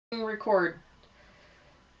Record.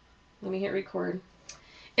 Let me hit record.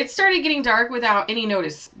 It started getting dark without any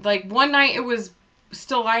notice. Like one night it was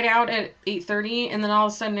still light out at 8:30 and then all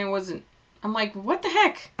of a sudden it wasn't. I'm like, what the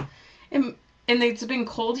heck? And it's been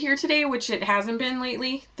cold here today, which it hasn't been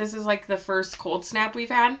lately. This is like the first cold snap we've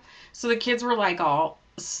had. So the kids were like all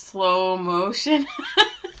slow motion.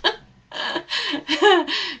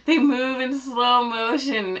 They move in slow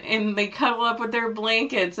motion and they cuddle up with their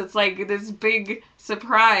blankets. It's like this big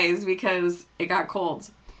surprise because it got cold.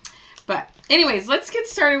 But anyways, let's get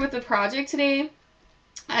started with the project today.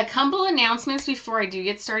 A couple announcements before I do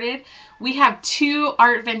get started. We have 2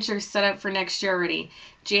 art ventures set up for next year already.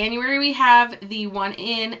 January we have the one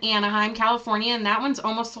in Anaheim, California, and that one's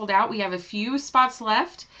almost sold out. We have a few spots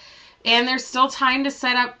left. And there's still time to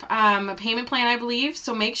set up a payment plan, I believe.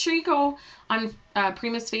 So make sure you go on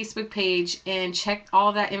Prima's Facebook page and check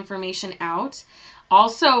all that information out.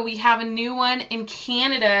 Also, we have a new one in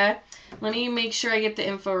Canada. Let me make sure I get the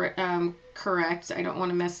info correct. I don't want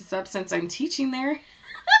to mess this up since I'm teaching there.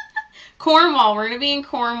 Cornwall. We're going to be in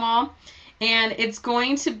Cornwall. And it's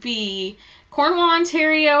going to be Cornwall,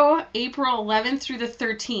 Ontario, April 11th through the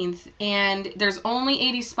 13th. And there's only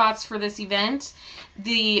 80 spots for this event.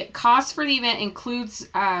 The cost for the event includes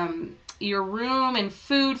your room and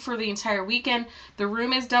food for the entire weekend. The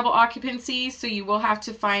room is double occupancy, so you will have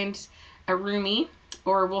to find a roomie,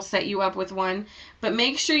 or we'll set you up with one. But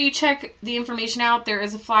make sure you check the information out. There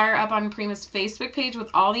is a flyer up on Prima's Facebook page with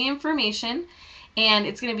all the information. And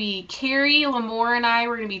it's going to be Carrie, Lamore, and I.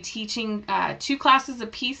 We're going to be teaching 2 classes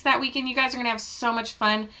apiece that weekend. You guys are going to have so much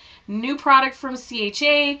fun. New product from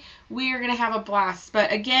CHA. We are going to have a blast.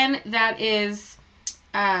 But again, that is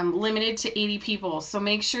limited to 80 people. So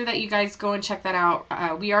make sure that you guys go and check that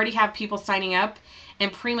out. We already have people signing up.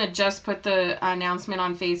 And Prima just put the announcement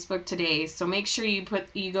on Facebook today. So make sure you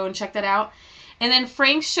go and check that out. And then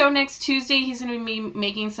Frank's show next Tuesday. He's going to be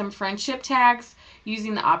making some friendship tags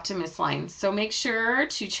using the Optimus line. So make sure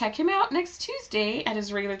to check him out next Tuesday at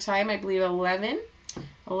his regular time, I believe 11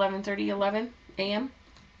 a.m.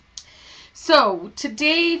 So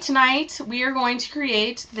tonight, we are going to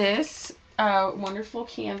create this wonderful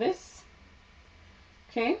canvas.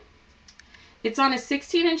 Okay. It's on a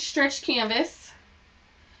 16-inch stretch canvas.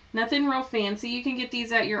 Nothing real fancy. You can get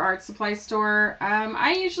these at your art supply store.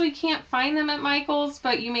 I usually can't find them at Michael's,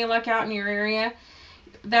 but you may look out in your area.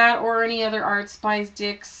 That or any other art supplies,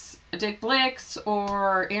 Dick Blick's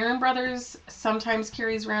or Aaron Brothers sometimes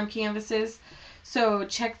carries around canvases. So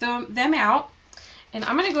check them out. And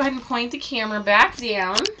I'm going to go ahead and point the camera back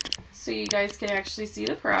down so you guys can actually see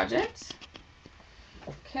the project.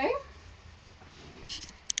 Okay.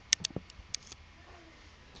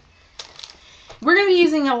 We're going to be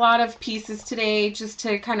using a lot of pieces today just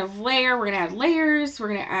to kind of layer. We're going to add layers. We're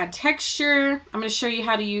going to add texture. I'm going to show you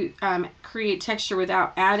how to create texture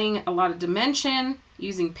without adding a lot of dimension,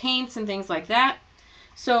 using paints and things like that.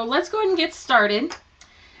 So let's go ahead and get started.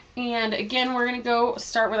 And again, we're going to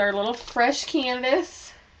start with our little fresh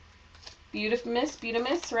canvas.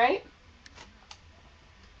 Beautimus, right?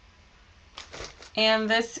 And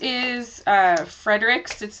this is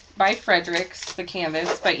Frederick's. It's by Frederick's, the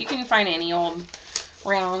canvas, but you can find any old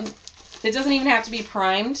round. It doesn't even have to be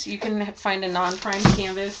primed. You can find a non-primed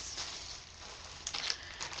canvas.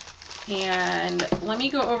 And let me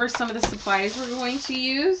go over some of the supplies we're going to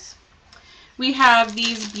use. We have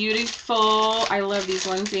these beautiful, I love these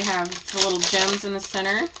ones. They have the little gems in the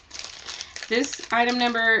center. This item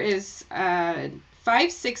number is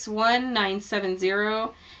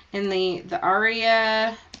 561970. And the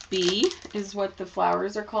Aria B is what the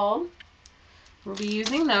flowers are called. We'll be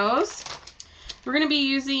using those. We're going to be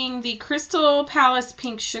using the Crystal Palace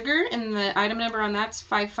Pink Sugar, and the item number on that's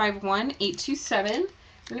 551827. We're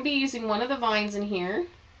going to be using one of the vines in here.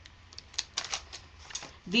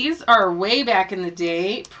 These are way back in the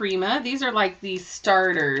day, Prima. These are like the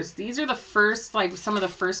starters. These are the first, like some of the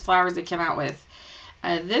first flowers they came out with.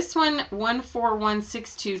 This one,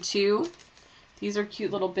 141622. These are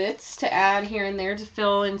cute little bits to add here and there to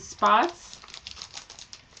fill in spots.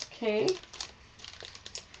 Okay.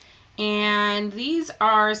 And these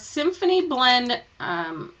are Symphony Blend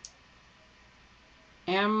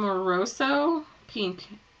Amoroso Pink.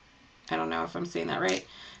 I don't know if I'm saying that right.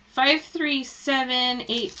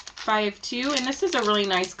 537852. And this is a really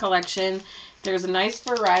nice collection. There's a nice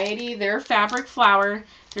variety. They're fabric flower.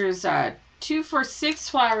 There's 2 for 6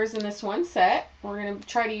 flowers in this one set. We're going to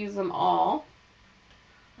try to use them all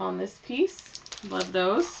on this piece. Love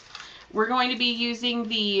those. We're going to be using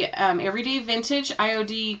the Everyday Vintage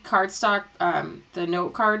IOD cardstock, the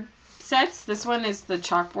note card sets. This one is the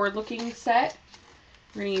chalkboard looking set.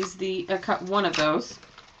 We're going to use one of those.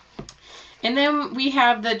 And then we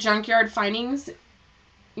have the junkyard findings.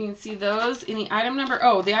 You can see those in the item number.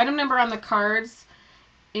 Oh, the item number on the cards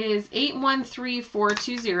is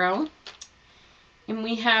 813420. And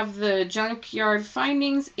we have the junkyard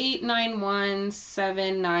findings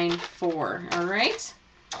 891794. All right.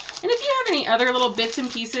 And if you have any other little bits and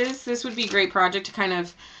pieces, this would be a great project to kind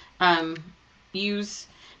of use.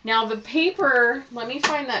 Now the paper, let me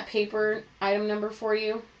find that paper item number for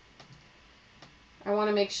you. I want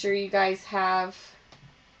to make sure you guys have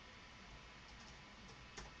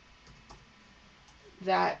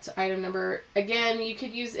that item number. Again, you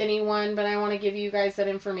could use any one, but I want to give you guys that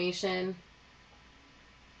information.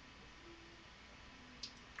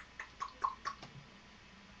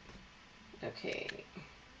 Okay.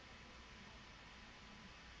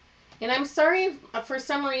 And I'm sorry, for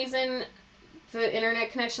some reason, the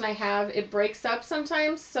internet connection I have, it breaks up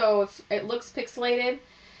sometimes, so if it looks pixelated,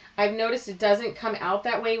 I've noticed it doesn't come out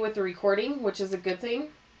that way with the recording, which is a good thing.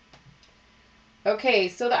 Okay,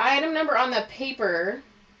 so the item number on the paper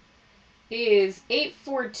is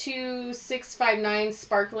 842659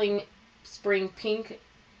 Sparkling Spring Pink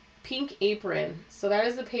Apron. So that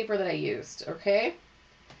is the paper that I used, okay?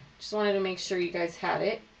 Just wanted to make sure you guys had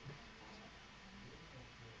it.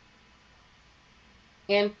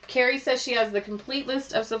 And Carrie says she has the complete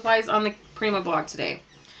list of supplies on the Prima blog today.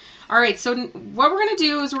 All right, so what we're going to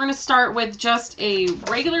do is we're going to start with just a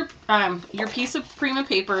regular, your piece of Prima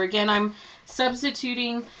paper. Again, I'm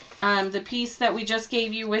substituting the piece that we just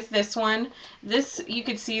gave you with this one. This, you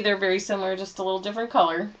could see they're very similar, just a little different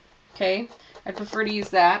color. Okay, I prefer to use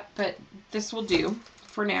that, but this will do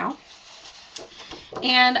for now.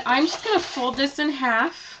 And I'm just going to fold this in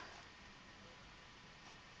half.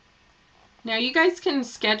 Now you guys can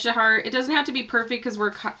sketch a heart. It doesn't have to be perfect because we're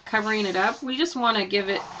covering it up. We just want to give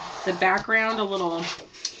it the background a little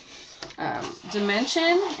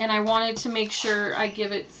dimension, and I wanted to make sure I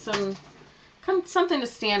give it something to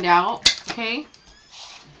stand out. Okay.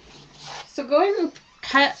 So go ahead and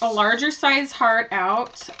cut a larger size heart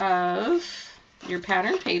out of your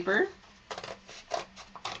pattern paper.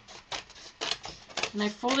 And I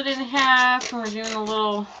fold it in half, and we're doing a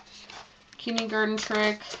little kindergarten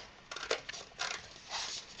trick.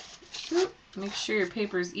 Make sure your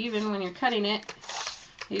paper is even when you're cutting it.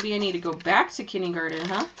 Maybe I need to go back to kindergarten,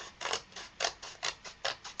 huh?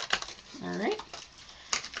 All right.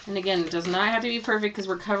 And again, it does not have to be perfect because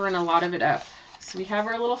we're covering a lot of it up. So we have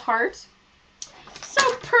our little heart. So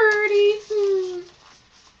pretty.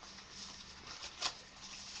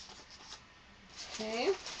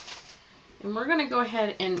 Okay. And we're going to go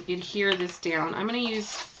ahead and adhere this down. I'm going to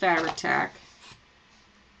use fabric tack.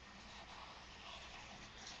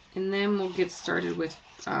 And then we'll get started with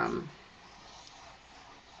our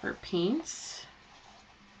paints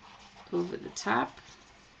over the top.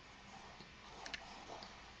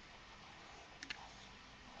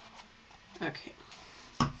 Okay.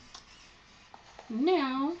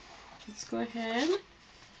 Now, let's go ahead.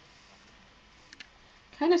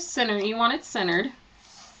 Kind of center. You want it centered.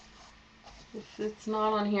 If it's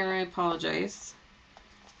not on here, I apologize.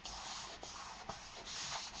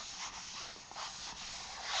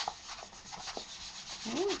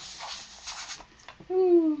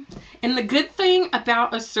 And the good thing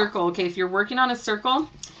about a circle, okay, if you're working on a circle,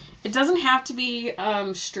 it doesn't have to be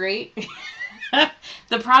straight.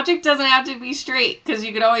 The project doesn't have to be straight because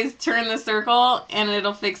you could always turn the circle and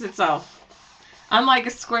it'll fix itself. Unlike a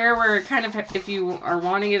square where kind of, if you are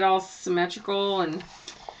wanting it all symmetrical and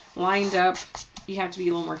lined up, you have to be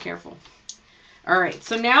a little more careful. All right,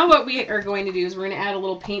 so now what we are going to do is we're going to add a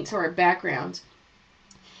little paint to our background.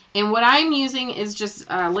 And what I'm using is just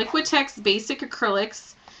Liquitex Basic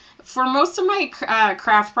Acrylics. For most of my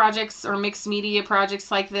craft projects or mixed media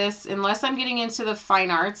projects like this, unless I'm getting into the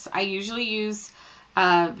fine arts, I usually use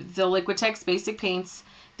the Liquitex Basic Paints.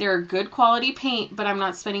 They're a good quality paint, but I'm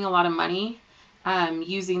not spending a lot of money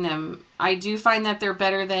using them. I do find that they're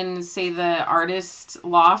better than, say, the Artist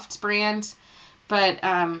Loft brand. But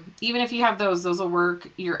even if you have those will work.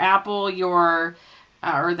 Your Apple, your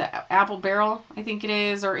or the Apple Barrel, I think it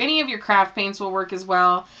is, or any of your craft paints will work as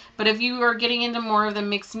well. But if you are getting into more of the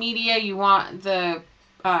mixed media, you want the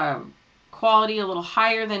quality a little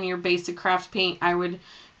higher than your basic craft paint, I would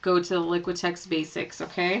go to the Liquitex Basics,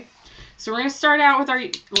 okay? So we're going to start out with our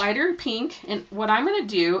lighter pink, and what I'm going to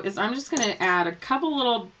do is I'm just going to add a couple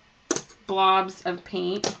little blobs of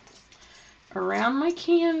paint around my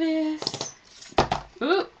canvas.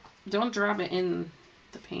 Ooh, don't drop it in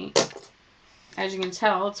the paint. As you can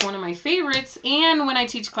tell, it's one of my favorites, and when I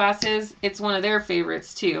teach classes, it's one of their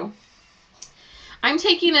favorites too. I'm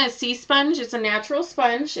taking a sea sponge. It's a natural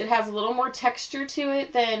sponge. It has a little more texture to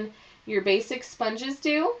it than your basic sponges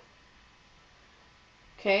do.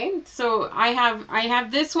 Okay, so I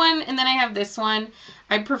have this one, and then I have this one.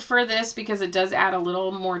 I prefer this because it does add a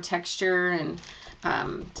little more texture and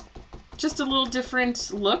just a little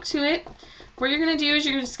different look to it. What you're going to do is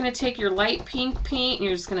you're just going to take your light pink paint and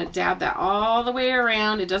you're just going to dab that all the way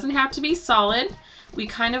around. It doesn't have to be solid. We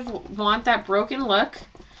kind of want that broken look.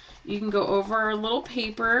 You can go over a little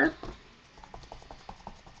paper.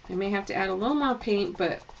 I may have to add a little more paint,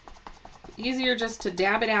 but easier just to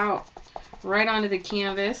dab it out right onto the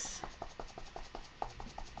canvas.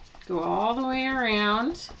 Go all the way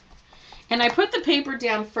around. And I put the paper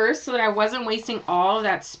down first so that I wasn't wasting all of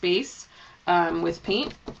that space with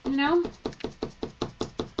paint, you know.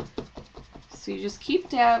 So you just keep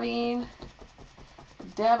dabbing.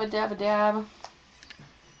 Dab a dab a dab.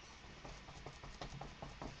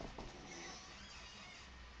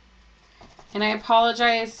 And I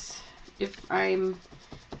apologize if I'm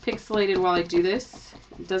pixelated while I do this.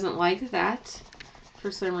 It doesn't like that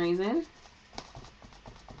for some reason.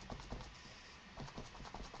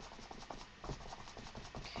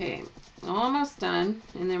 Okay, almost done.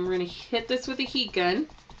 And then we're going to hit this with a heat gun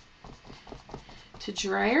to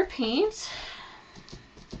dry our paint.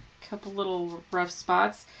 A couple little rough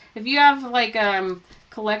spots. If you have like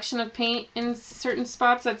collection of paint in certain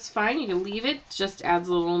spots, that's fine. You can leave it. Just adds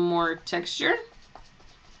a little more texture.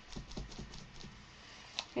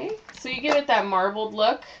 Okay, so you give it that marbled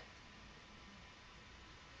look.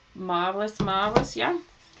 Marvelous, marvelous, yeah.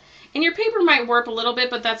 And your paper might warp a little bit,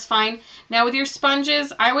 but that's fine. Now with your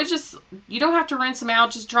sponges, I would just, you don't have to rinse them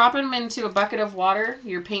out. Just drop them into a bucket of water,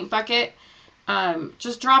 your paint bucket.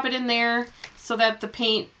 Just drop it in there so that the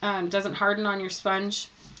paint doesn't harden on your sponge.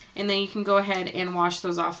 And then you can go ahead and wash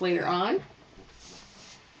those off later on.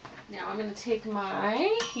 Now I'm going to take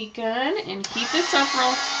my heat gun and heat this up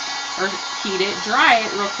dry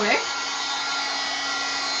it real quick.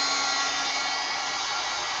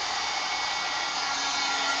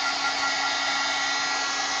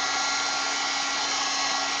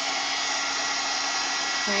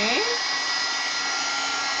 Okay.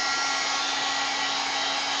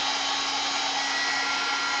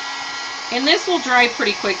 And this will dry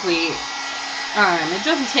pretty quickly. It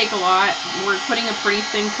doesn't take a lot. We're putting a pretty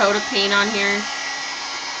thin coat of paint on here.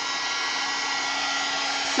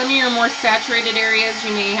 Some of your more saturated areas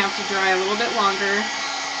you may have to dry a little bit longer.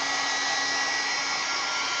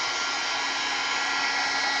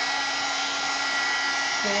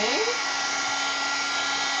 Okay.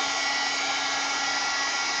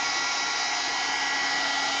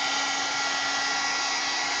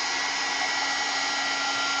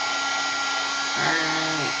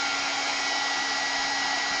 Alright.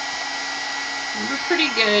 We're pretty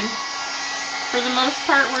good. For the most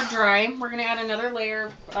part, we're dry. We're going to add another layer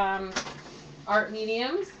of art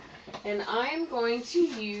mediums. And I'm going to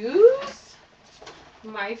use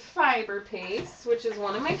my fiber paste, which is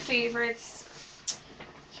one of my favorites.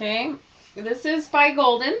 Okay. This is by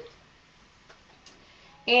Golden.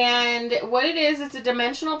 And what it is, it's a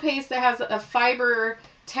dimensional paste that has a fiber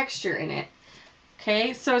texture in it.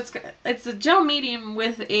 Okay, so it's a gel medium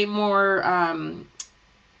with a more,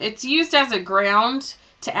 it's used as a ground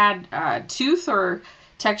to add tooth or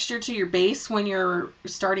texture to your base when you're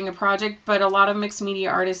starting a project, but a lot of mixed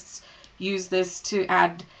media artists use this to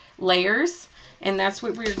add layers, and that's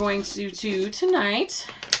what we're going to do tonight.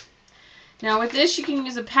 Now with this, you can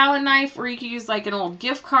use a palette knife, or you can use like an old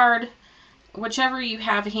gift card, whichever you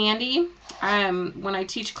have handy. When I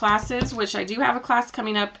teach classes, which I do have a class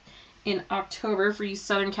coming up in October for you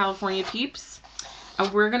Southern California peeps.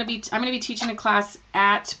 I'm going to be teaching a class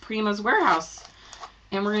at Prima's Warehouse,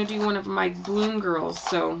 and we're going to do one of my Bloom Girls.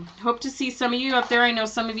 So hope to see some of you up there. I know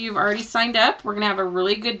some of you have already signed up. We're going to have a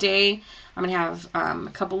really good day. I'm going to have a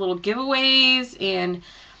couple little giveaways, and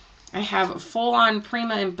I have a full-on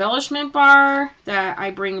Prima embellishment bar that I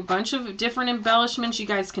bring a bunch of different embellishments you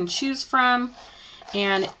guys can choose from.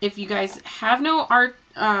 And if you guys have no art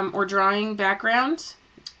or drawing background,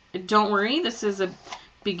 don't worry, this is a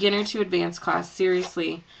beginner to advanced class.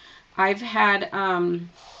 Seriously, I've had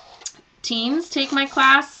teens take my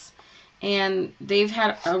class, and they've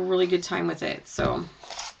had a really good time with it. So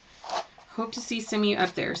hope to see some of you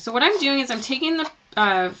up there. So what I'm doing is I'm taking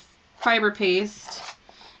the fiber paste,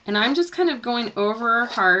 and I'm just kind of going over our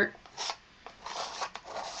heart.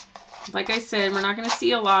 Like I said, we're not going to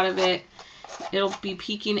see a lot of it. It'll be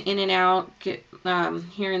peeking in and out, get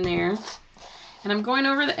here and there. And I'm going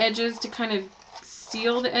over the edges to kind of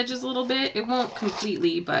seal the edges a little bit. It won't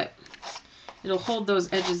completely, but it'll hold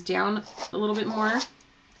those edges down a little bit more.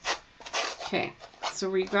 Okay, so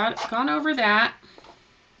we've gone over that.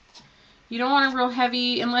 You don't want it real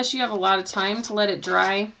heavy unless you have a lot of time to let it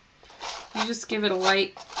dry. You just give it a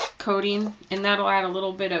light coating, and that'll add a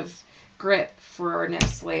little bit of grip for our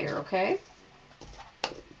next layer, okay?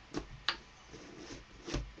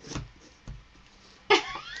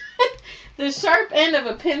 The sharp end of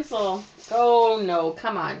a pencil. Oh no,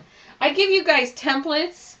 come on. I give you guys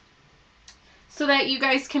templates so that you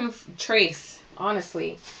guys can trace,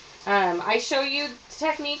 honestly. I show you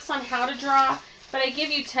techniques on how to draw, but I give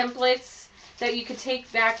you templates that you could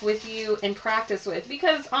take back with you and practice with,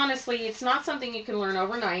 because honestly, it's not something you can learn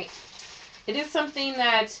overnight. It is something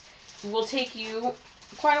that will take you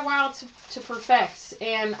quite a while to perfect,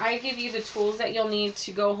 and I give you the tools that you'll need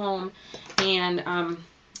to go home and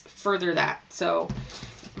further that. So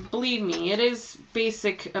believe me, it is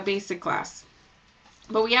a basic class,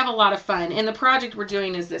 but we have a lot of fun, and the project we're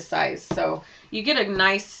doing is this size, so you get a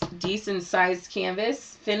nice decent sized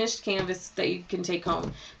canvas, finished canvas that you can take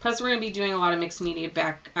home. Plus we're going to be doing a lot of mixed media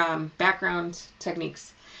background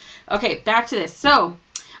techniques. Okay, back to this. So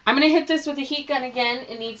I'm going to hit this with a heat gun again.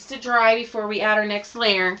 It needs to dry before we add our next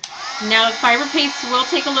layer. Now the fiber paste will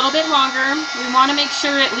take a little bit longer. We want to make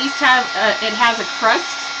sure at least it has a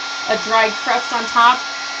crust, a dried crust on top.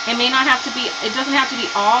 It may not have to be, it doesn't have to be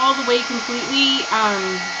all the way completely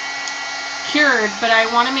cured, but I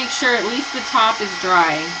want to make sure at least the top is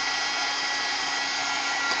dry.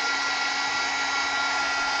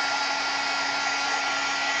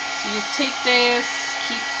 So you take this,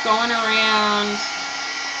 keep going around.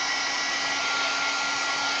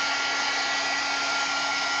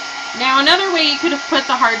 Now another way you could have put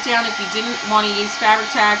the heart down if you didn't want to use fabric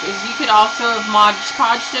tack is you could also have Mod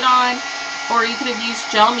Podged it on, or you could have used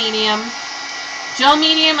gel medium. Gel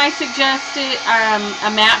medium, I suggested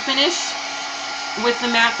a matte finish. With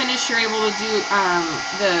the matte finish, you're able to do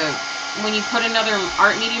when you put another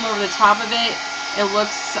art medium over the top of it, it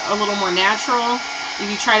looks a little more natural.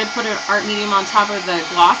 If you try to put an art medium on top of the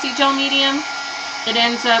glossy gel medium, it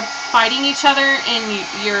ends up fighting each other, and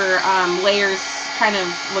your layers kind of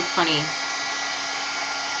look funny.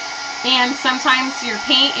 And sometimes your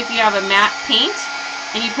paint, if you have a matte paint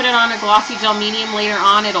and you put it on a glossy gel medium later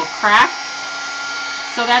on, it'll crack.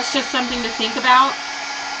 So that's just something to think about.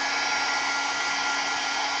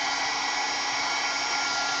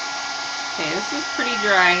 Okay, this is pretty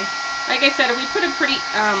dry. Like I said, we put a pretty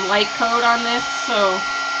light coat on this, so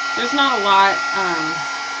there's not a lot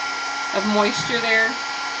of moisture there.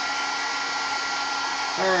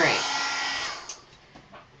 Alright.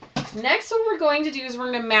 Next, what we're going to do is we're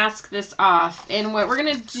going to mask this off. And what we're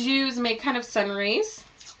going to do is make kind of sun rays.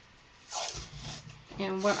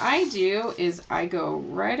 And what I do is I go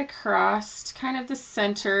right across kind of the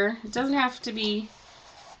center. It doesn't have to be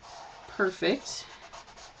perfect.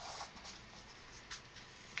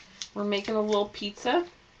 We're making a little pizza.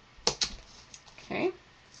 Okay.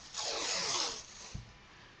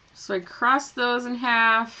 So I cross those in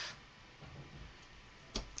half.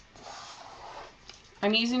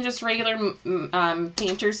 I'm using just regular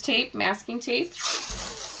painter's tape, masking tape.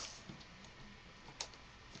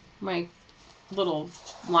 My little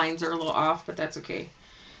lines are a little off, but that's okay,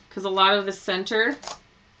 because a lot of the center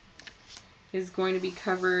is going to be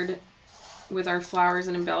covered with our flowers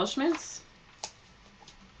and embellishments.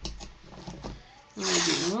 I'm going to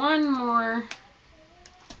do one more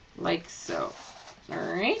like so.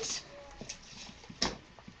 Alright.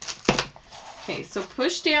 Okay, so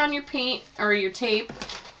push down your paint or your tape.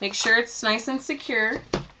 Make sure it's nice and secure.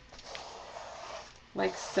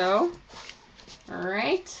 Like so.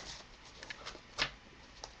 Alright.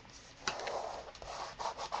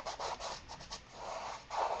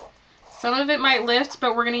 Some of it might lift,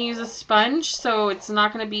 but we're going to use a sponge, so it's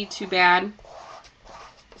not going to be too bad.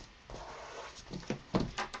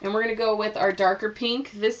 And we're going to go with our darker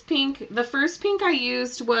pink. This pink, the first pink I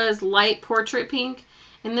used was light portrait pink,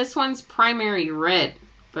 and this one's primary red.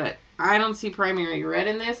 But I don't see primary red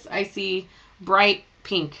in this. I see bright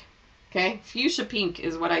pink. Okay? Fuchsia pink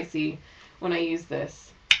is what I see when I use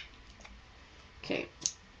this. Okay.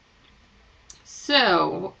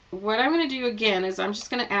 So, what I'm going to do again is I'm just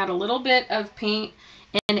going to add a little bit of paint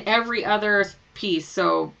in every other piece.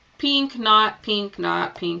 So, pink, not pink,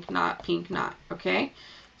 not pink, not pink, not. Okay?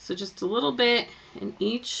 So, just a little bit in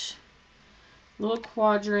each little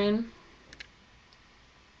quadrant.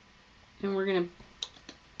 And we're going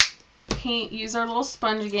to paint, use our little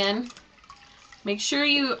sponge again. Make sure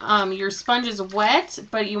your sponge is wet,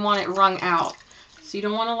 but you want it wrung out. So you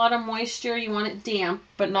don't want a lot of moisture, you want it damp,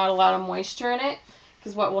 but not a lot of moisture in it.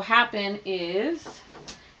 Because what will happen is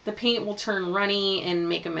the paint will turn runny and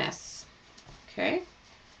make a mess. Okay?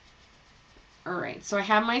 All right, so I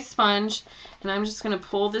have my sponge, and I'm just going to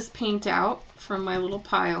pull this paint out from my little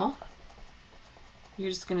pile.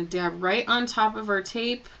 You're just going to dab right on top of our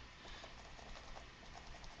tape.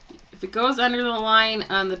 If it goes under the line,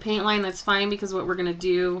 the paint line, that's fine, because what we're going to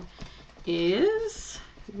do is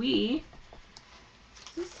is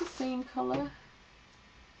this the same color?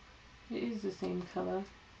 It is the same color.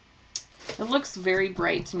 It looks very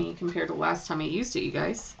bright to me compared to last time I used it, you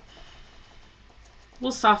guys.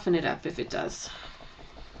 We'll soften it up if it does.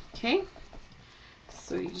 Okay,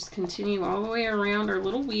 so you just continue all the way around our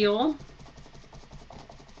little wheel.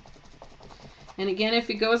 And again, if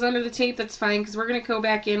it goes under the tape, that's fine, because we're going to go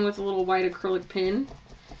back in with a little white acrylic pen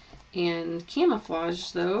and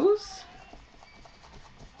camouflage those.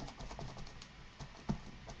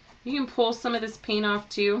 You can pull some of this paint off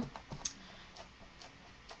too,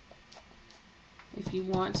 if you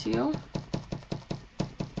want to.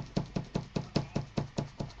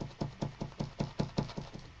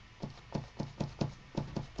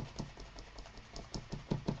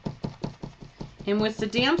 And with the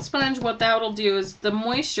damp sponge, what that will do is the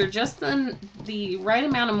moisture, just the right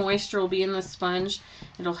amount of moisture will be in the sponge.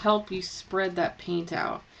 It'll help you spread that paint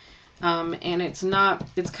out. And it's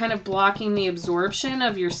kind of blocking the absorption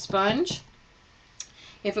of your sponge.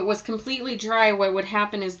 If it was completely dry, what would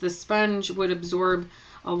happen is the sponge would absorb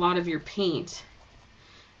a lot of your paint.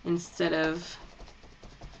 Instead of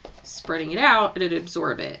spreading it out, it'd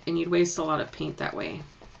absorb it, and you'd waste a lot of paint that way.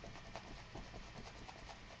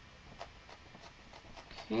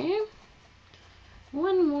 Okay,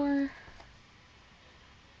 one more.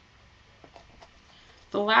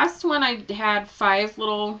 The last one I had 5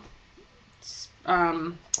 little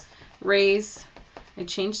rays. I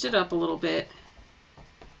changed it up a little bit.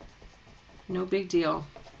 No big deal.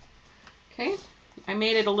 Okay, I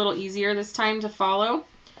made it a little easier this time to follow.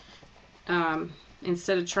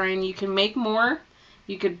 Instead of trying, you can make more.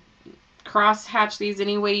 You could cross hatch these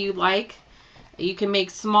any way you like. You can make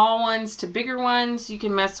small ones to bigger ones. You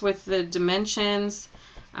can mess with the dimensions.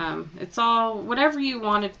 It's all whatever you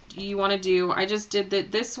want to do. I just did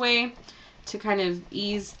it this way to kind of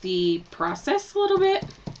ease the process a little bit.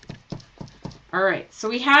 All right, so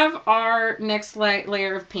we have our next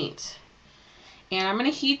layer of paint, and I'm going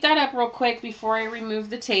to heat that up real quick before I remove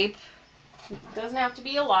the tape. It doesn't have to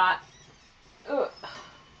be a lot. Ugh.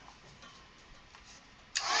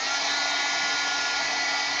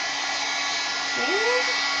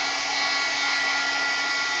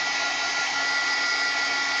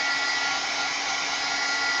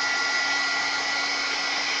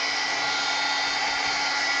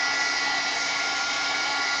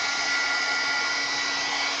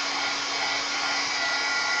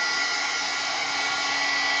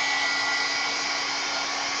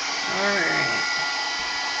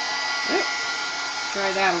 Try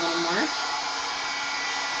that a little more.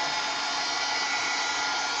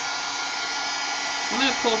 I'm going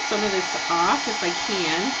to pull some of this off if I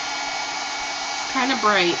can. It's kind of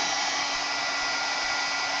bright.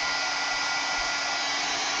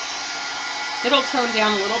 It'll tone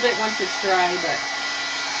down a little bit once it's dry, but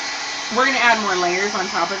we're going to add more layers on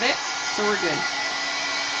top of it, so we're good.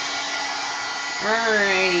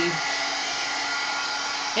 Alrighty.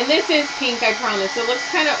 And this is pink, I promise. It looks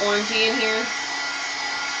kind of orangey in here.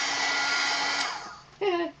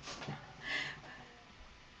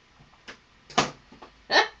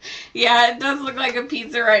 Yeah, it does look like a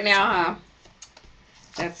pizza right now, huh?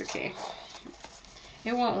 That's okay.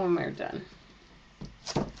 It won't when we're done.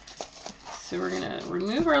 So we're gonna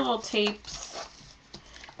remove our little tapes.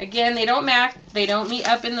 Again, they don't meet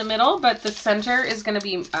up in the middle, but the center is gonna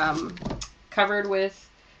be covered with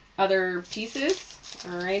other pieces.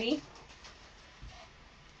 Alrighty.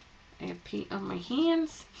 I have paint on my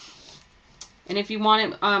hands. And if you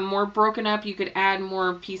want it more broken up, you could add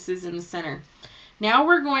more pieces in the center. Now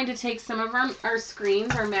we're going to take some of our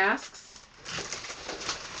screens, our masks,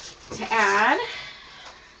 to add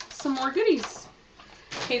some more goodies.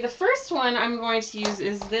 Okay, the first one I'm going to use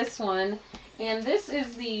is this one. And this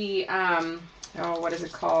is the, what is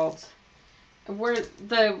it called? Where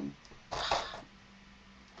the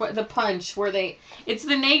punch, it's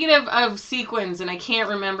the negative of sequins, and I can't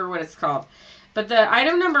remember what it's called. But the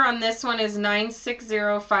item number on this one is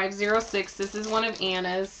 960506. This is one of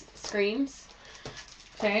Anna's screens.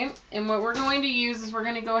 Okay, and what we're going to use is we're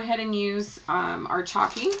going to go ahead and use our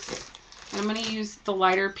chalkies. I'm going to use the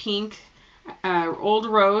lighter pink Old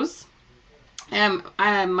Rose.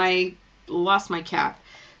 I lost my cap.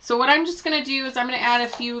 So what I'm just going to do is I'm going to add a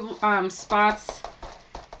few spots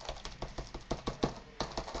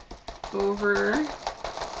over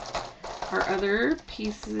our other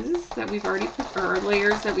pieces that we've already put, or our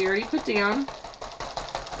layers that we already put down.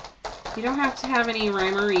 You don't have to have any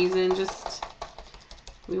rhyme or reason, just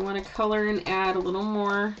we want to color and add a little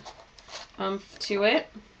more to it.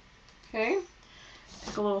 Okay,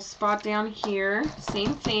 take a little spot down here,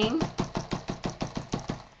 same thing.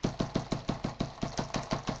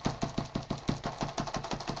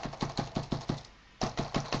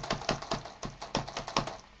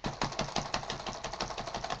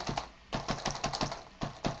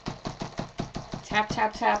 Tap,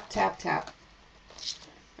 tap, tap, tap, tap.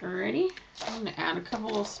 Alrighty, I'm going to add a couple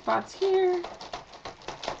little spots here.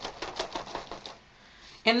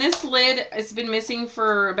 And this lid has been missing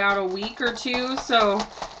for about a week or two, so,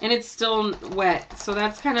 and it's still wet. So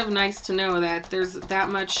that's kind of nice to know that there's that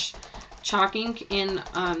much chalk ink in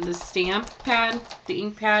the stamp pad, the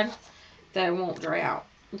ink pad, that it won't dry out.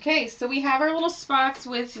 Okay, so we have our little spots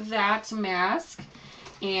with that mask.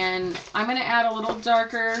 And I'm going to add a little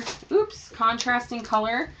darker, contrasting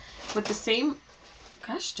color with the same,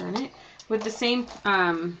 gosh darn it, with the same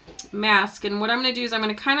mask. And what I'm going to do is I'm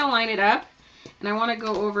going to kind of line it up. And I want to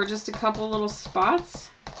go over just a couple little spots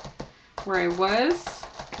where I was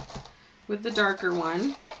with the darker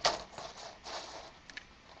one.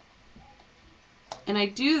 And I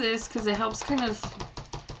do this because it helps kind of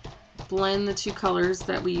blend the two colors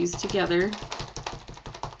that we use together.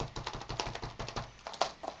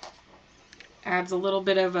 Adds a little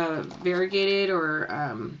bit of a variegated or,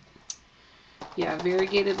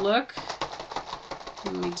 variegated look.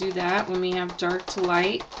 And we do that when we have dark to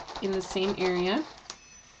light in the same area.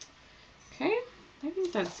 Okay, I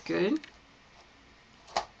think that's good.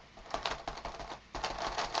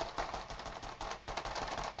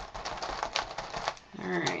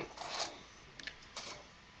 Alright.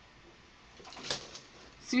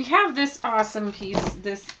 So we have this awesome piece,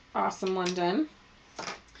 this awesome one done.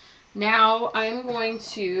 Now I'm going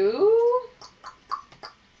to,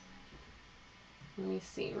 let me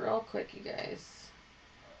see real quick, you guys.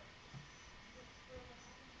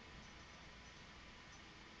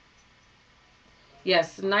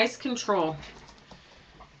 Yes, nice control.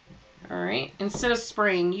 All right, instead of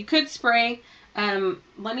spraying, you could spray.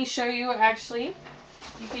 Let me show you actually.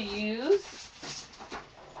 You could use,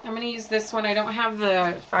 I'm going to use this one. I don't have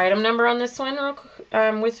the item number on this one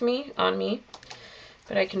with me,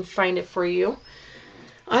 but I can find it for you.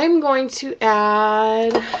 I'm going to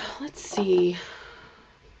add, let's see,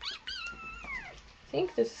 I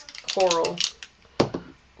think this coral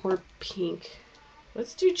or pink.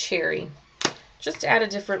 Let's do cherry. Just add a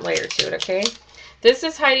different layer to it, okay? This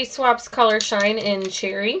is Heidi Swap's Color Shine in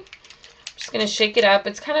Cherry. I'm just going to shake it up.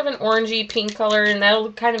 It's kind of an orangey pink color, and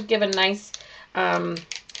that'll kind of give a nice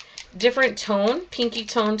different tone, pinky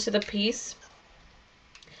tone to the piece.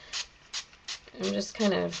 I'm just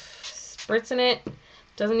kind of spritzing it.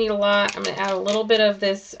 Doesn't need a lot. I'm going to add a little bit of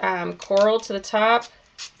this coral to the top.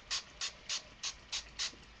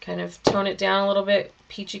 Kind of tone it down a little bit,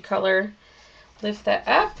 peachy color. Lift that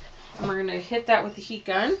up. And we're going to hit that with the heat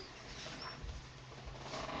gun.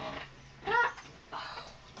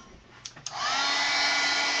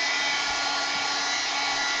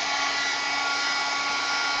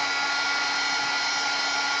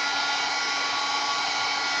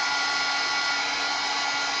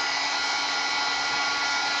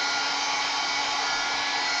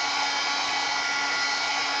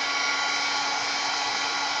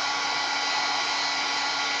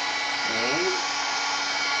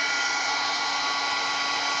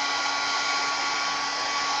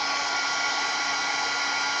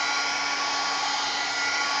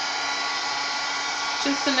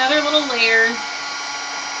 Just another little layer.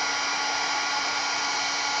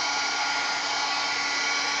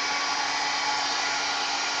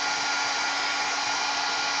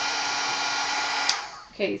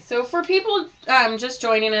 Okay, so for people just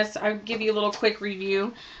joining us, I'll give you a little quick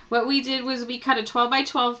review. What we did was we cut a 12 by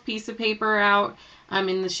 12 piece of paper out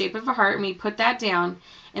in the shape of a heart, and we put that down.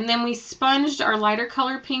 And then we sponged our lighter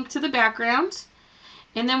color pink to the background.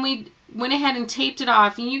 And then we went ahead and taped it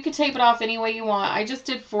off. And you could tape it off any way you want. I just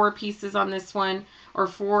did 4 pieces on this one, or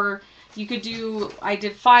 4. You could do, I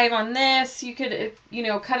did 5 on this. You could, you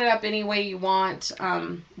know, cut it up any way you want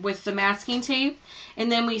with the masking tape.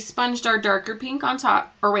 And then we sponged our darker pink on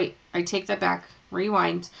top. Or wait, I take that back.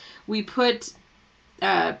 Rewind. We put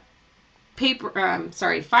fiber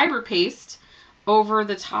paste over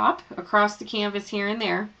the top, across the canvas here and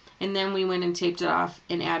there. And then we went and taped it off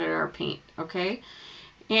and added our paint, okay?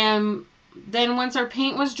 And then once our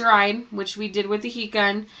paint was dried, which we did with the heat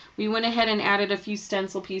gun, we went ahead and added a few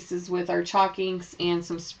stencil pieces with our chalk inks and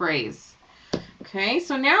some sprays. Okay,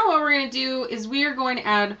 so now what we're going to do is we are going to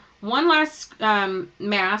add one last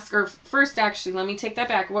mask, or first actually, let me take that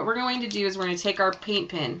back. What we're going to do is we're going to take our paint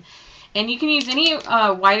pen, and you can use any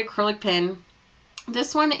white acrylic pen.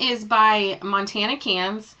 This one is by Montana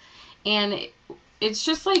Cans, and it's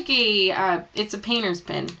just like it's a painter's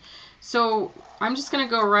pen. So I'm just going to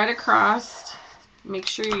go right across. Make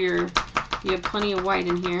sure you have plenty of white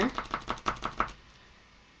in here.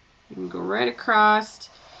 You can go right across.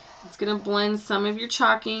 It's going to blend some of your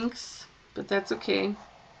chalk inks, but that's okay.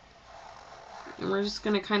 And we're just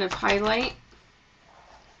going to kind of highlight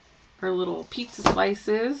our little pizza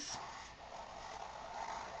slices.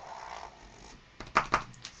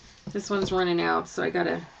 This one's running out, so I got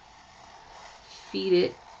to feed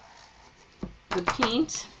it the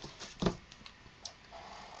paint.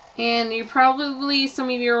 And you probably, some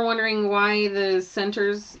of you are wondering why the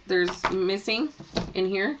centers, there's missing in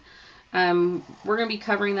here. We're going to be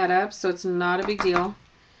covering that up, so it's not a big deal.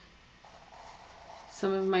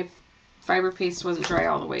 Some of my fiber paste wasn't dry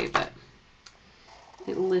all the way, but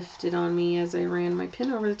it lifted on me as I ran my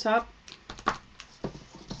pen over the top.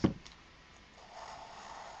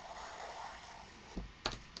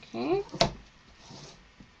 Okay.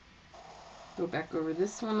 Go back over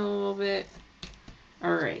this one a little bit.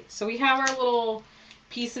 All right, so we have our little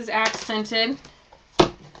pieces accented.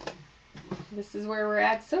 This is where we're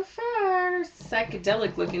at so far.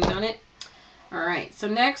 Psychedelic looking, don't it? All right, so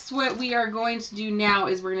next what we are going to do now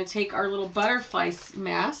is we're going to take our little butterfly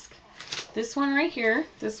mask. This one right here.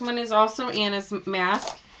 This one is also Anna's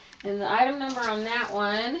mask. And the item number on that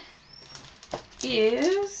one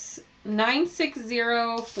is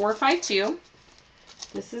 960452.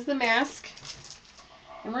 This is the mask.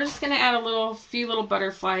 And we're just going to add a few little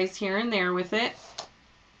butterflies here and there with it.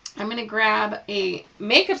 I'm going to grab a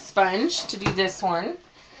makeup sponge to do this one.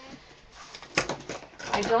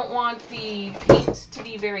 I don't want the paint to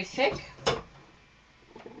be very thick.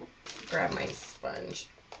 Grab my sponge.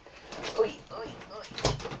 Oy, oy, oy.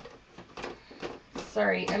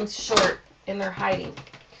 Sorry, I'm short and they're hiding.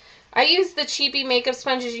 I use the cheapy makeup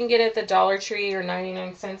sponges you can get at the Dollar Tree or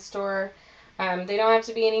 99-cent store. They don't have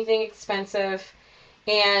to be anything expensive.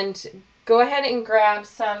 And go ahead and grab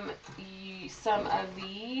some of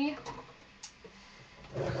the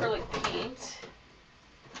acrylic paint.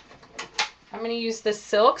 I'm going to use the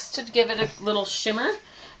Silks to give it a little shimmer.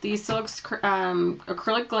 These Silks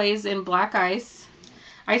acrylic glaze in black ice.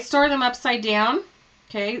 I store them upside down,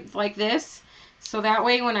 okay, like this. So that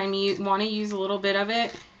way when I want to use a little bit of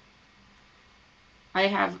it, I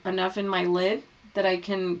have enough in my lid that I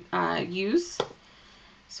can use.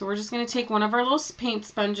 So we're just going to take one of our little paint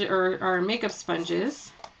sponges, or our makeup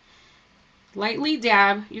sponges, lightly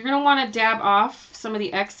dab. You're going to want to dab off some of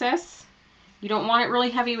the excess. You don't want it really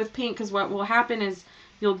heavy with paint, because what will happen is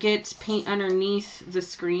you'll get paint underneath the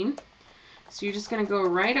screen. So you're just going to go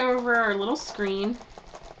right over our little screen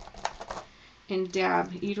and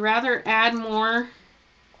dab. You'd rather add more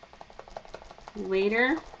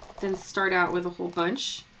later than start out with a whole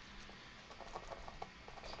bunch.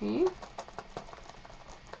 Okay.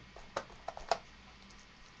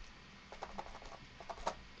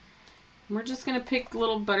 We're just going to pick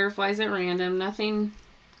little butterflies at random. Nothing.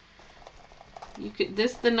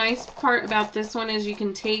 The nice part about this one is you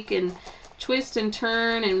can take and twist and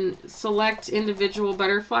turn and select individual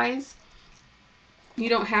butterflies. You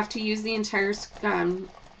don't have to use the entire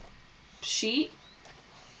sheet.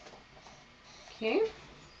 Okay.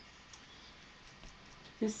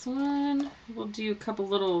 This one, we'll do a couple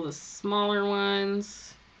little smaller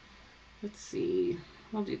ones. Let's see.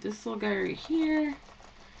 We'll do this little guy right here.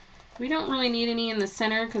 We don't really need any in the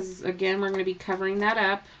center because, again, we're going to be covering that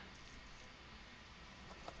up.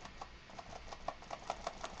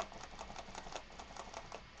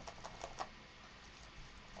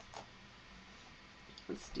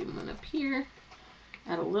 Let's do one up here.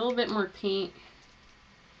 Add a little bit more paint.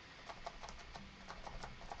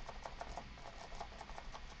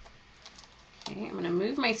 Okay, I'm going to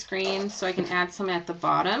move my screen so I can add some at the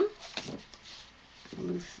bottom.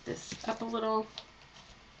 Move this up a little.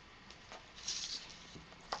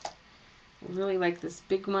 I really like this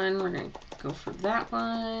big one. We're going to go for that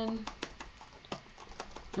one.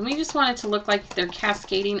 And we just want it to look like they're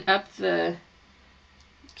cascading up the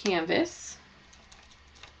canvas.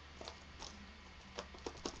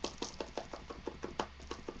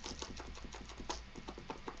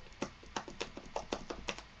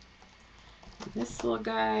 This little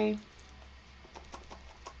guy.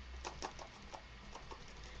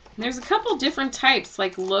 And there's a couple different types.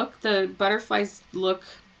 Like, look, the butterflies look,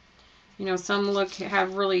 you know, some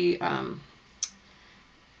have really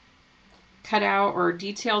cut out or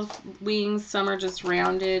detailed wings. Some are just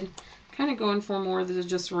rounded. Kind of going for more of the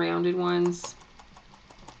just rounded ones.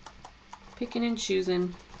 Picking and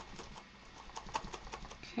choosing.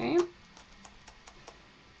 Okay.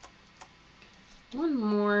 One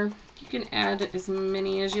more. You can add as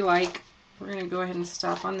many as you like. We're going to go ahead and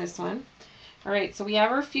stop on this one. All right, so we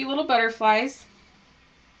have our few little butterflies.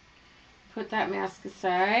 Put that mask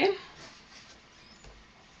aside.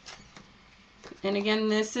 And again,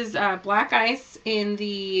 this is black ice in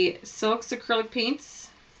the Silks acrylic paints.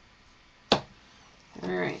 All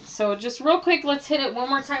right, so just real quick, let's hit it one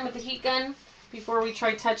more time with the heat gun before we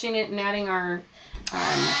try touching it and adding our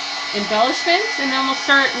embellishments, and then we'll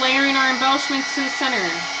start layering our embellishments to the center.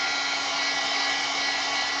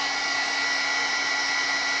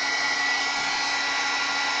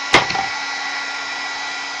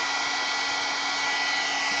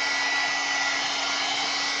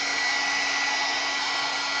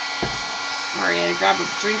 Sorry, I had to grab a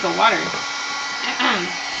drink of water.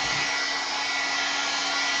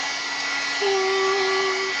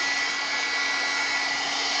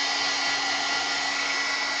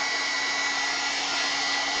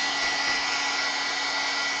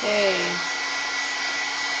 Okay.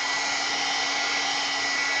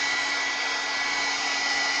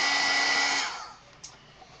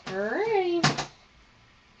 Alright.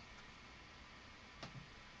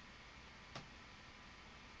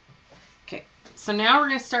 Okay, so now we're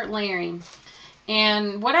going to start layering.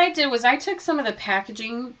 And what I did was I took some of the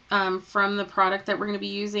packaging from the product that we're going to be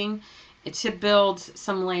using to build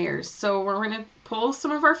some layers. So we're going to pull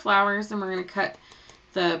some of our flowers and we're going to cut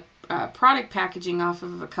the product packaging off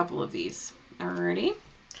of a couple of these. Alrighty.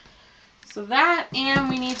 So that, and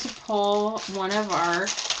we need to pull one of our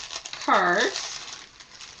cards.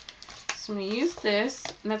 So I'm going to use this.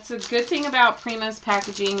 And that's a good thing about Prima's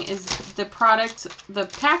packaging is the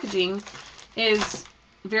packaging is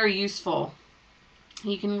very useful.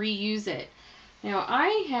 You can reuse it. Now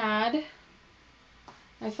I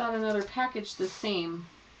thought another package the same,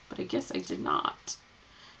 but I guess I did not.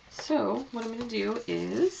 So what I'm going to do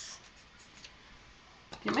is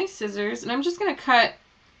get my scissors, and I'm just going to cut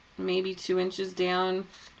maybe 2 inches down,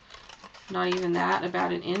 not even that,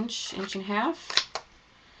 about an inch, inch and a half.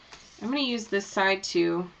 I'm going to use this side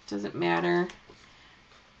too, doesn't matter.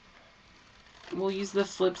 We'll use the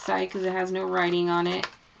flip side because it has no writing on it.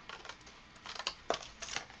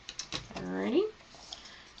 Alrighty,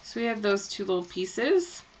 so we have those 2 little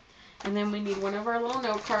pieces, and then we need one of our little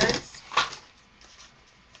note cards.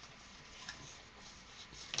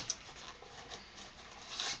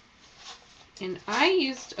 And I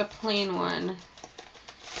used a plain one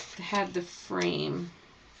that had the frame,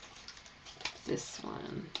 this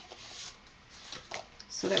one,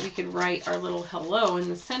 so that we could write our little hello in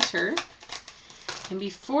the center. And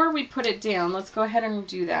before we put it down, let's go ahead and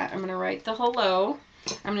do that. I'm going to write the hello.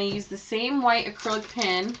 I'm going to use the same white acrylic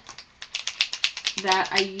pen that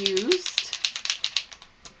I used.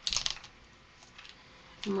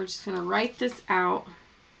 And we're just going to write this out.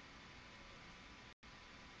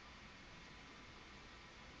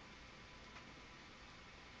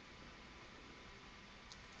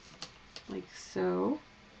 Like so.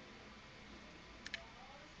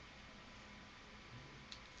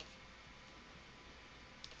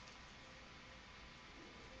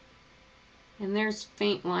 And there's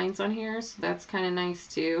faint lines on here, so that's kind of nice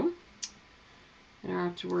too. I don't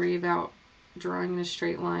have to worry about drawing a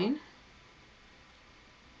straight line.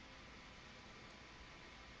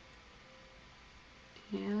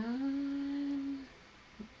 And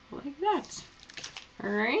like that.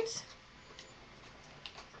 Alright.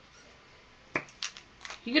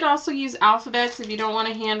 You could also use alphabets if you don't want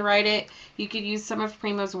to handwrite it. You could use some of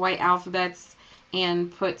Prima's white alphabets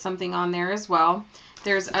and put something on there as well.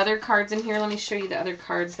 There's other cards in here. Let me show you the other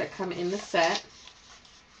cards that come in the set.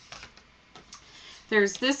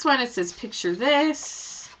 There's this one. It says picture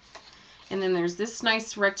this. And then there's this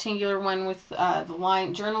nice rectangular one with the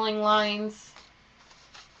journaling lines.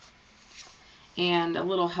 And a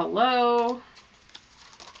little hello.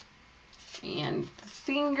 And the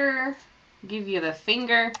finger. Give you the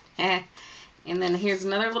finger. And then here's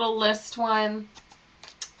another little list one.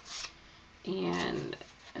 And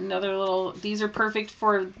another little, these are perfect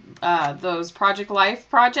for those Project Life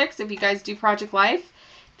projects. If you guys do Project Life,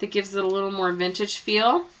 that gives it a little more vintage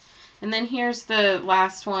feel. And then here's the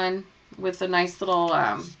last one with a nice little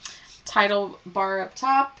title bar up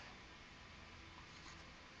top.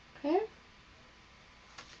 Okay.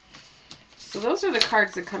 So those are the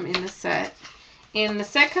cards that come in the set. And the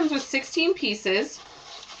set comes with 16 pieces.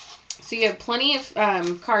 So you have plenty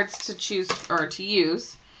of cards to choose or to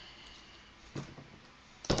use.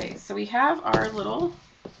 Okay, so we have our little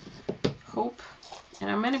hope And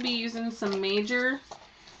I'm going to be using some major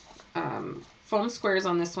foam squares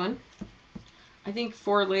on this one. I think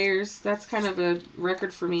 4 layers, that's kind of a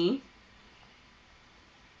record for me.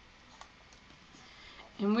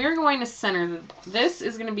 And we're going to center. This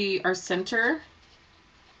is going to be our center.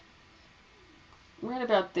 Right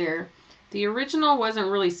about there. The original wasn't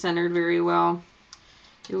really centered very well.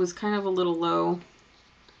 It was kind of a little low.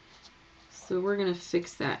 So we're going to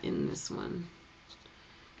fix that in this one.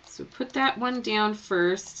 So put that one down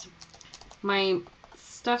first. My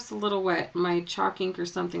stuff's a little wet. My chalk ink or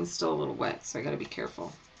something's still a little wet, so I got to be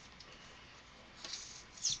careful.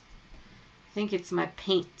 I think it's my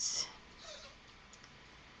paint.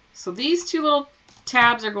 So these 2 little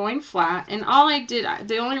tabs are going flat, and all I did,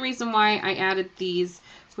 the only reason why I added these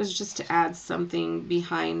was just to add something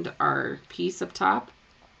behind our piece up top.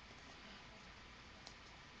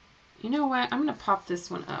 You know what? I'm going to pop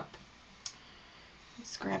this one up.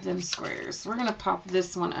 Let's grab them squares. We're going to pop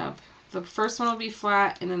this one up. The first one will be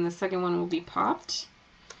flat, and then the second one will be popped.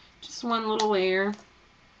 Just one little layer.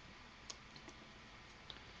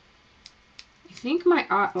 I think my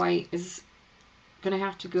white is going to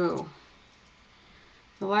have to go.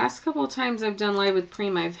 The last couple of times I've done live with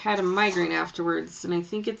Prima, I've had a migraine afterwards, and I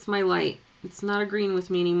think it's my light. It's not agreeing with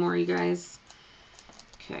me anymore, you guys.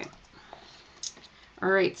 Okay.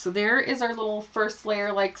 Alright, so there is our little first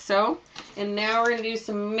layer like so. And now we're going to do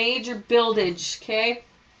some major buildage, okay?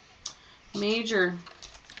 Major.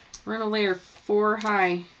 We're going to layer 4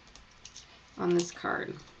 high on this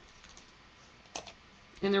card.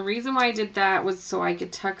 And the reason why I did that was so I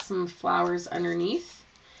could tuck some flowers underneath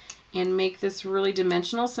and make this really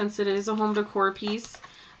dimensional. Since it is a home decor piece,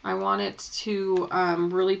 I want it to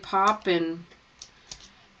really pop, and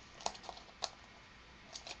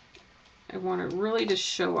I want it really to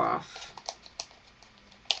show off.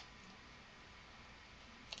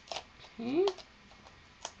 Okay.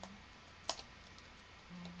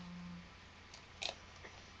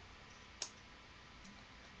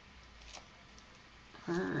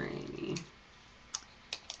 Alrighty.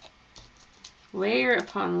 Layer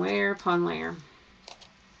upon layer upon layer.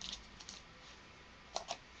 I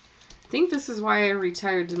think this is why I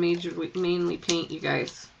retired to mainly paint, you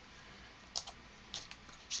guys.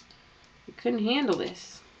 I couldn't handle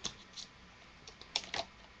this.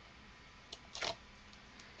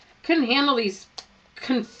 Couldn't handle these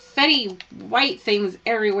confetti white things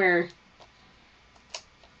everywhere.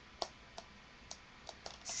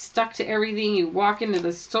 Stuck to everything. You walk into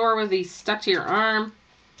the store with these stuck to your arm.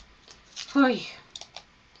 Oy. I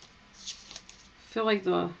feel like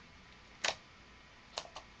it's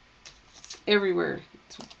everywhere.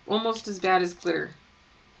 It's almost as bad as glitter.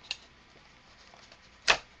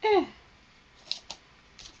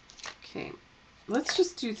 Okay, let's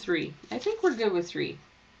just do 3. I think we're good with 3.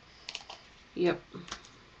 Yep.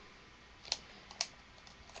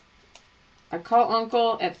 I call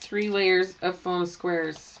Uncle at 3 layers of foam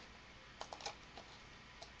squares.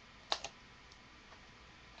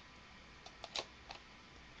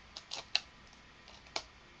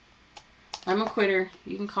 I'm a quitter.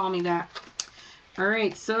 You can call me that.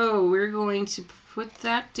 Alright, so we're going to put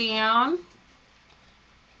that down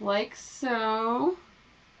like so.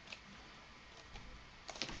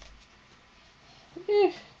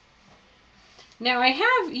 Now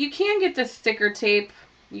you can get the thicker tape.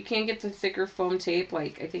 You can get the thicker foam tape.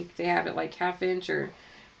 Like, I think they have it like 1/2 inch or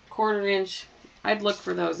 1/4 inch. I'd look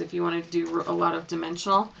for those if you want to do a lot of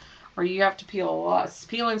dimensional. Or you have to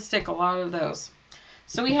peel and stick a lot of those.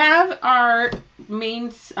 So we have our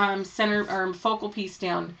main center, our focal piece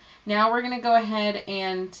down. Now we're going to go ahead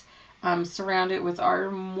and surround it with our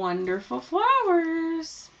wonderful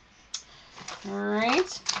flowers. All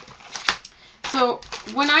right. So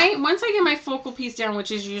once I get my focal piece down,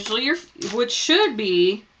 which is usually which should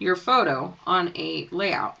be your photo on a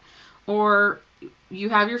layout, or you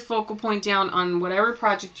have your focal point down on whatever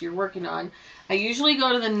project you're working on, I usually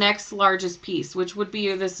go to the next largest piece, which would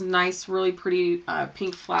be this nice, really pretty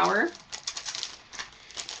pink flower.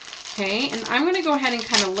 Okay, and I'm going to go ahead and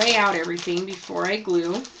kind of lay out everything before I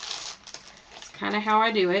glue. That's kind of how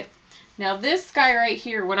I do it. Now this guy right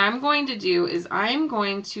here, what I'm going to do is I'm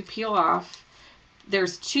going to peel off.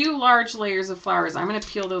 There's 2 large layers of flowers. I'm going to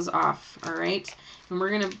peel those off, all right? And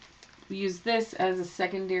we're going to use this as a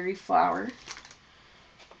secondary flower,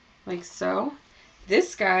 like so.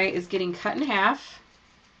 This guy is getting cut in half.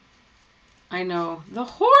 I know, the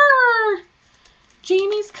horror!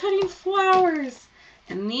 Jamie's cutting flowers.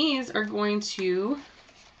 And these are going to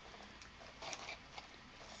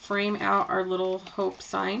frame out our little hope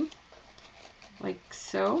sign, like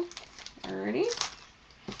so. Alrighty.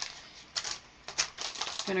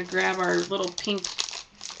 Gonna grab our little pink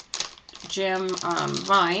gem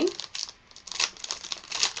vine.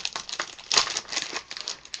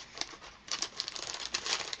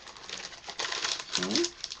 Okay.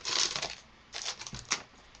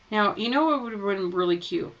 Now, you know what would have been really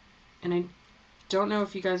cute? And I don't know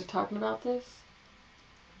if you guys are talking about this.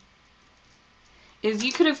 Is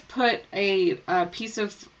you could have put a piece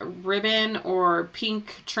of ribbon or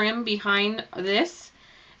pink trim behind this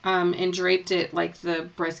and draped it like the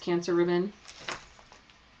breast cancer ribbon.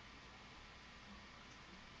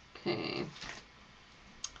 Okay.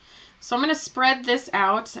 So I'm going to spread this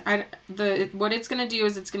out. What it's going to do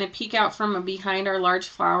is it's going to peek out from behind our large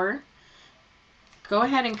flower. Go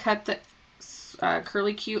ahead and cut the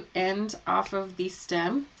curly Q end off of the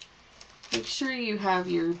stem. Make sure you have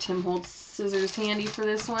your Tim Holtz scissors handy for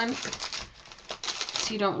this one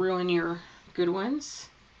so you don't ruin your good ones.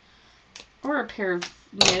 Or a pair of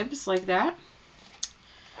nibs like that.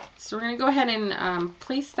 So we're going to go ahead and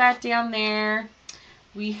place that down there.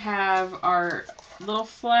 We have our little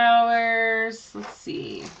flowers. Let's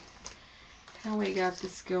see how we got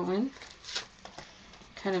this going.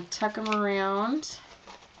 Kind of tuck them around.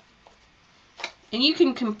 And you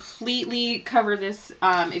can completely cover this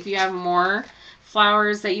if you have more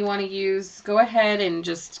flowers that you want to use. Go ahead and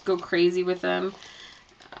just go crazy with them.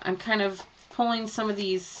 I'm kind of pulling some of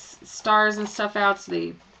these stars and stuff out so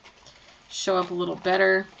they show up a little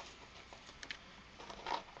better.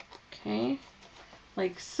 Okay,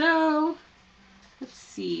 like so. Let's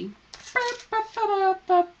see.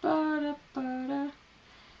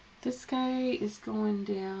 This guy is going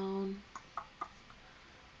down.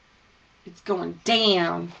 It's going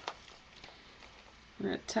down. We're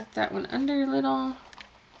going to tuck that one under a little.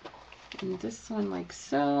 And this one like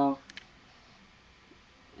so.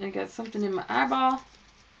 I got something in my eyeball.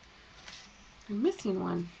 I'm missing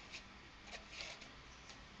one.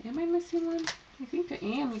 Am I missing one? I think I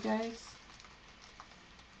am, you guys.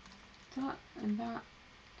 That and that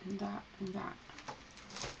and that and that.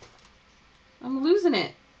 I'm losing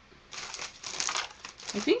it.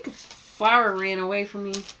 I think a flower ran away from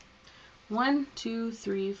me. 1, 2,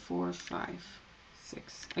 3, 4, 5,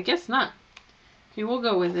 6. I guess not. Okay, we'll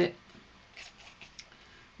go with it.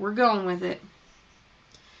 We're going with it.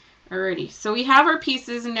 Alrighty, so we have our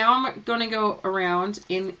pieces, and now I'm going to go around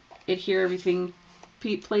and adhere everything,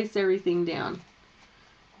 place everything down.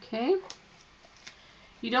 Okay.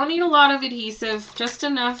 You don't need a lot of adhesive, just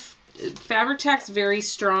enough. Fabri-Tac's very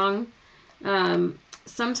strong.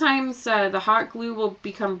 Sometimes the hot glue will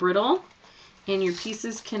become brittle, and your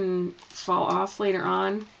pieces can fall off later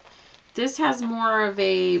on. This has more of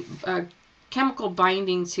a chemical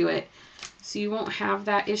binding to it, so you won't have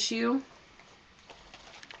that issue.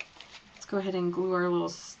 Let's go ahead and glue our little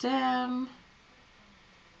stem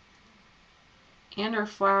and our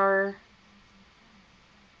flower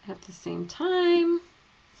at the same time.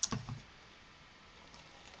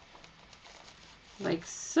 Like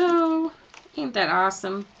so. Ain't that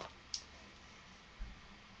awesome?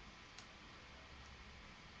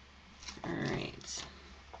 Alright.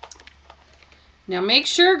 Now make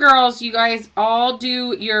sure, girls, you guys all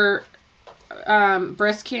do your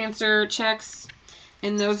breast cancer checks.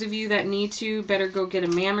 And those of you that need to, better go get a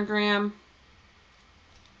mammogram.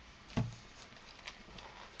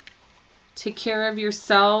 Take care of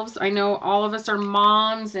yourselves. I know all of us are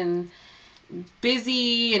moms and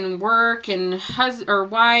busy and work and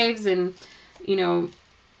wives and, you know,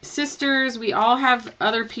 sisters. We all have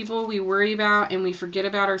other people we worry about, and we forget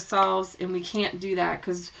about ourselves, and we can't do that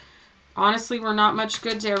because honestly we're not much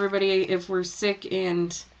good to everybody if we're sick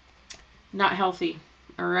and not healthy.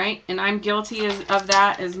 All right, and I'm guilty of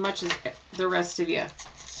that as much as the rest of you.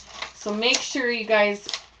 So make sure you guys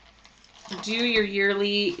do your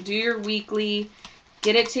yearly, do your weekly,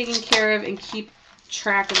 get it taken care of, and keep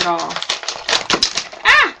track of it all.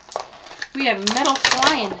 Ah! We have metal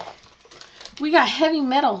flying. We got heavy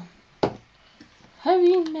metal.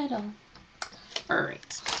 Heavy metal.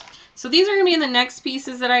 Alright. So these are going to be in the next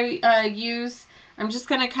pieces that I use. I'm just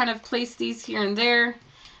going to kind of place these here and there.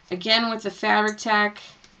 Again, with the Fabri-Tac,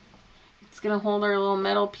 it's going to hold our little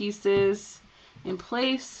metal pieces in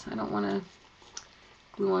place. I don't want to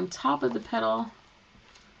glue on top of the petal.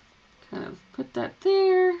 Kind of put that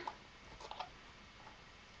there.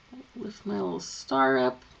 Lift my little star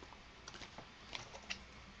up.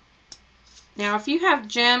 Now, if you have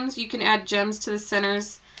gems, you can add gems to the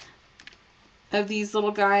centers of these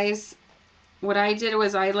little guys. What I did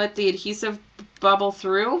was I let the adhesive bubble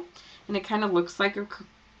through, and it kind of looks like a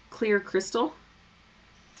clear crystal.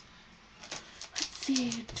 Let's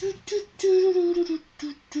see.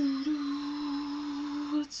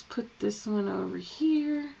 Let's put this one over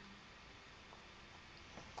here.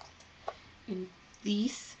 And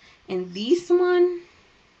this one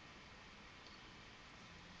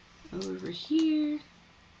over here.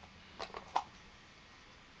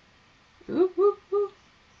 Ooh, ooh, ooh.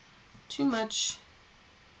 Too much.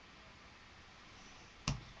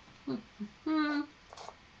 You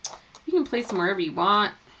can place them wherever you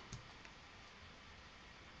want.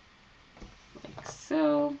 Like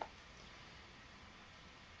so.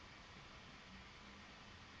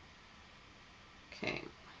 Okay.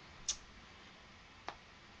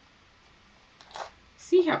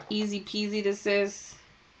 See how easy peasy this is?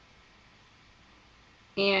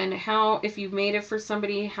 And how, if you made it for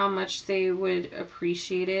somebody, how much they would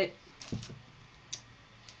appreciate it.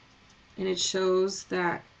 And it shows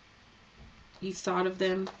that you thought of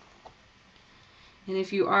them. And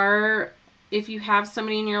if you have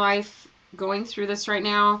somebody in your life going through this right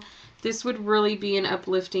now, this would really be an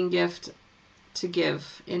uplifting gift to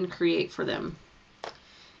give and create for them.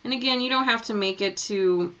 And again, you don't have to make it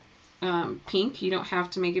to pink. You don't have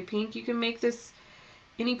to make it pink. You can make this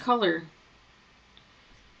any color.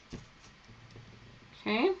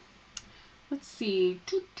 Okay, let's see.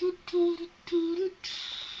 We'll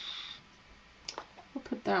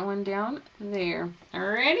put that one down there.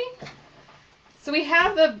 Alrighty. So we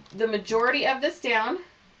have the majority of this down.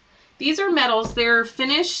 These are metals. They're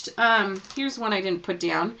finished. Here's one I didn't put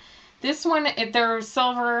down. This one, they're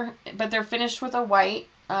silver, but they're finished with a white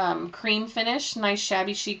cream finish. Nice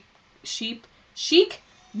shabby chic shabby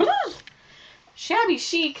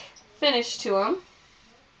chic finish to them.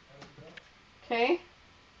 Okay.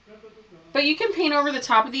 But you can paint over the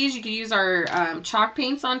top of these. You can use our chalk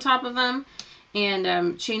paints on top of them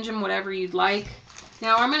and change them whatever you'd like.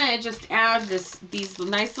 Now I'm going to just add these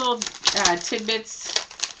nice little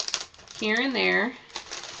tidbits here and there.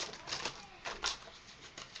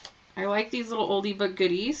 I like these little oldie but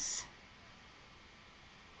goodies.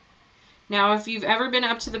 Now if you've ever been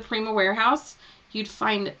up to the Prima warehouse, you'd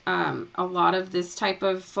find a lot of this type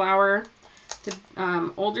of flower. The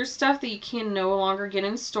older stuff that you can no longer get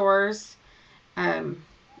in stores.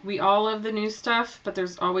 We all love the new stuff, but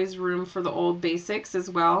there's always room for the old basics as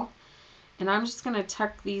well. And I'm just going to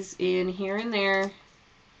tuck these in here and there.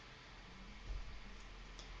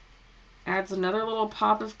 Adds another little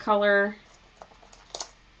pop of color.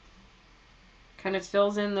 Kind of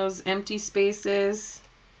fills in those empty spaces.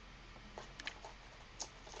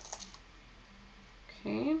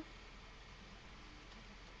 Okay.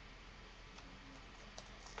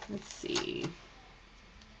 Let's see.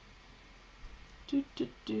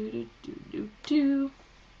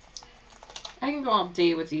 I can go all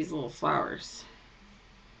day with these little flowers.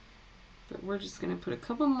 But we're just going to put a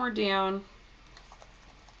couple more down.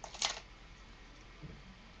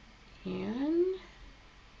 And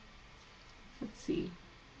let's see.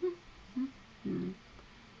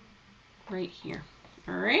 Right here.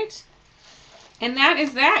 All right. And that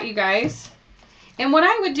is that, you guys. And what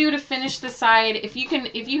I would do to finish the side, if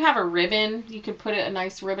you have a ribbon, you could put a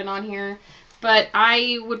nice ribbon on here. But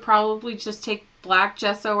I would probably just take black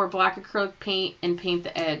gesso or black acrylic paint and paint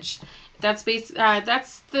the edge. That's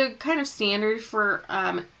the kind of standard for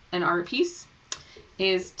an art piece,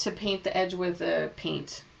 is to paint the edge with a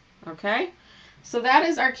paint. Okay, so that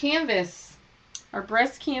is our canvas, our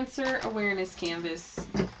breast cancer awareness canvas.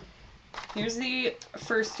 Here's the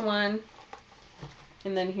first one,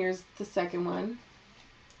 and then here's the second one.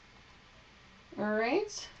 All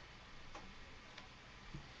right.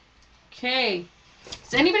 Okay.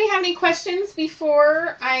 Does anybody have any questions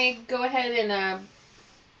before I go ahead and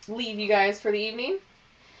leave you guys for the evening?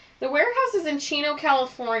 The warehouse is in Chino,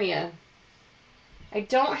 California. I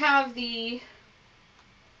don't have the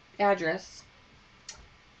address.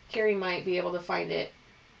 Carrie might be able to find it.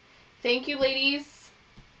 Thank you, ladies.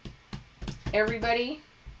 Everybody.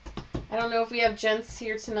 I don't know if we have gents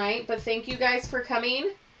here tonight, but thank you guys for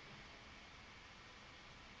coming.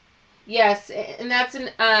 Yes, and that's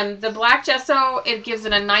the black gesso. It gives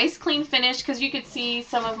it a nice clean finish because you could see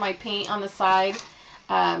some of my paint on the side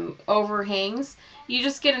overhangs. You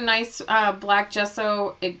just get a nice black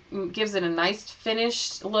gesso. It gives it a nice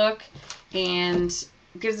finished look and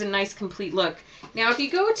gives a nice complete look. Now, if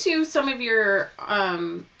you go to some of your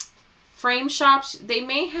frame shops, they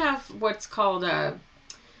may have what's called a,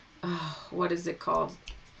 what is it called?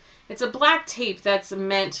 It's a black tape that's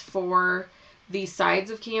meant for the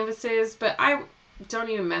sides of canvases, but I don't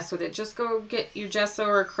even mess with it. Just go get your gesso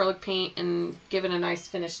or acrylic paint and give it a nice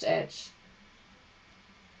finished edge.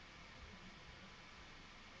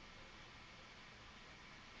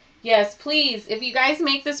 Yes, please. If you guys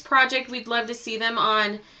make this project, we'd love to see them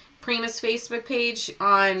on Prima's Facebook page,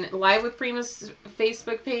 on Live with Prima's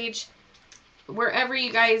Facebook page. wherever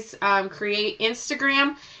you guys create.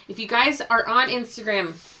 Instagram. If you guys are on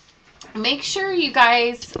Instagram, make sure you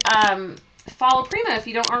guys follow Prima if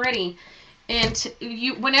you don't already. And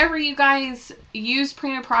whenever you guys use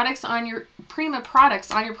Prima products on your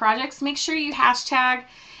projects, make sure you hashtag,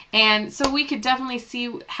 and so we could definitely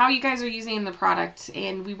see how you guys are using the product,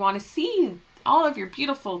 and we want to see all of your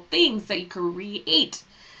beautiful things that you create.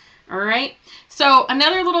 All right. So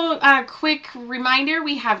another little quick reminder: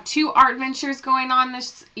 we have 2 art ventures going on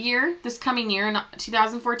this coming year in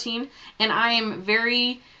 2014, and I am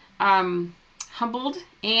very humbled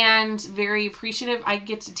and very appreciative. I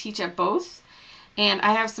get to teach at both. And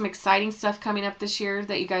I have some exciting stuff coming up this year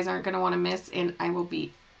that you guys aren't going to want to miss, and I will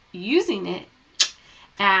be using it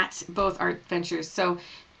at both art ventures. So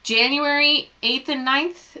January 8th and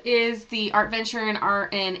 9th is the art venture in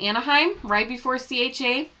Anaheim, right before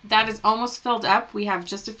CHA. That is almost filled up. We have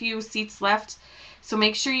just a few seats left, so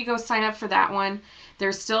make sure you go sign up for that one.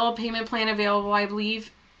 There's still a payment plan available, I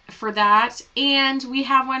believe, for that. And we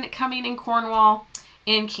have one coming in Cornwall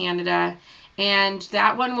in Canada. And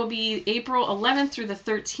that one will be April 11th through the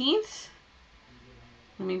 13th.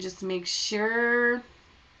 Let me just make sure.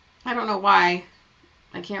 I don't know why.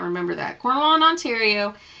 I can't remember that. Cornwall and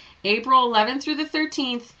Ontario, April 11th through the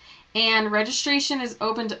 13th. And registration is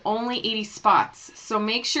open to only 80 spots. So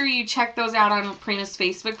make sure you check those out on Prima's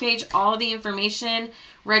Facebook page. All of the information,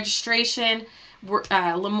 registration.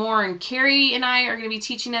 Lamore and Carrie and I are going to be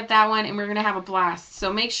teaching at that one, and we're going to have a blast.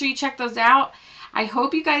 So make sure you check those out. I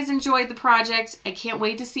hope you guys enjoyed the project. I can't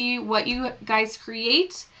wait to see what you guys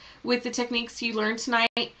create with the techniques you learned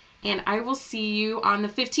tonight. And I will see you on the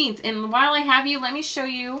 15th. And while I have you, let me show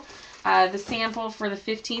you the sample for the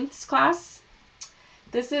 15th class.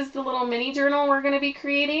 This is the little mini journal we're going to be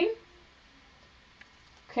creating.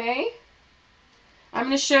 Okay. I'm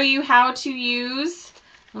going to show you how to use,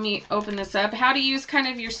 let me open this up, how to use kind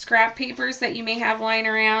of your scrap papers that you may have lying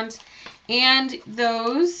around. And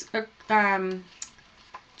those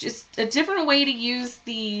just a different way to use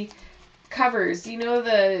the covers. You know,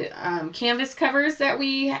 the canvas covers that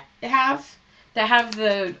we have that have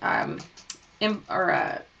the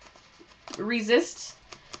resist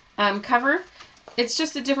cover. It's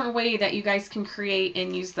just a different way that you guys can create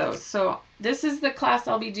and use those. So this is the class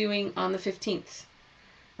I'll be doing on the 15th.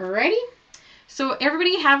 Alrighty? So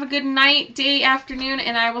everybody have a good night, day, afternoon,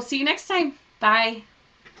 and I will see you next time. Bye.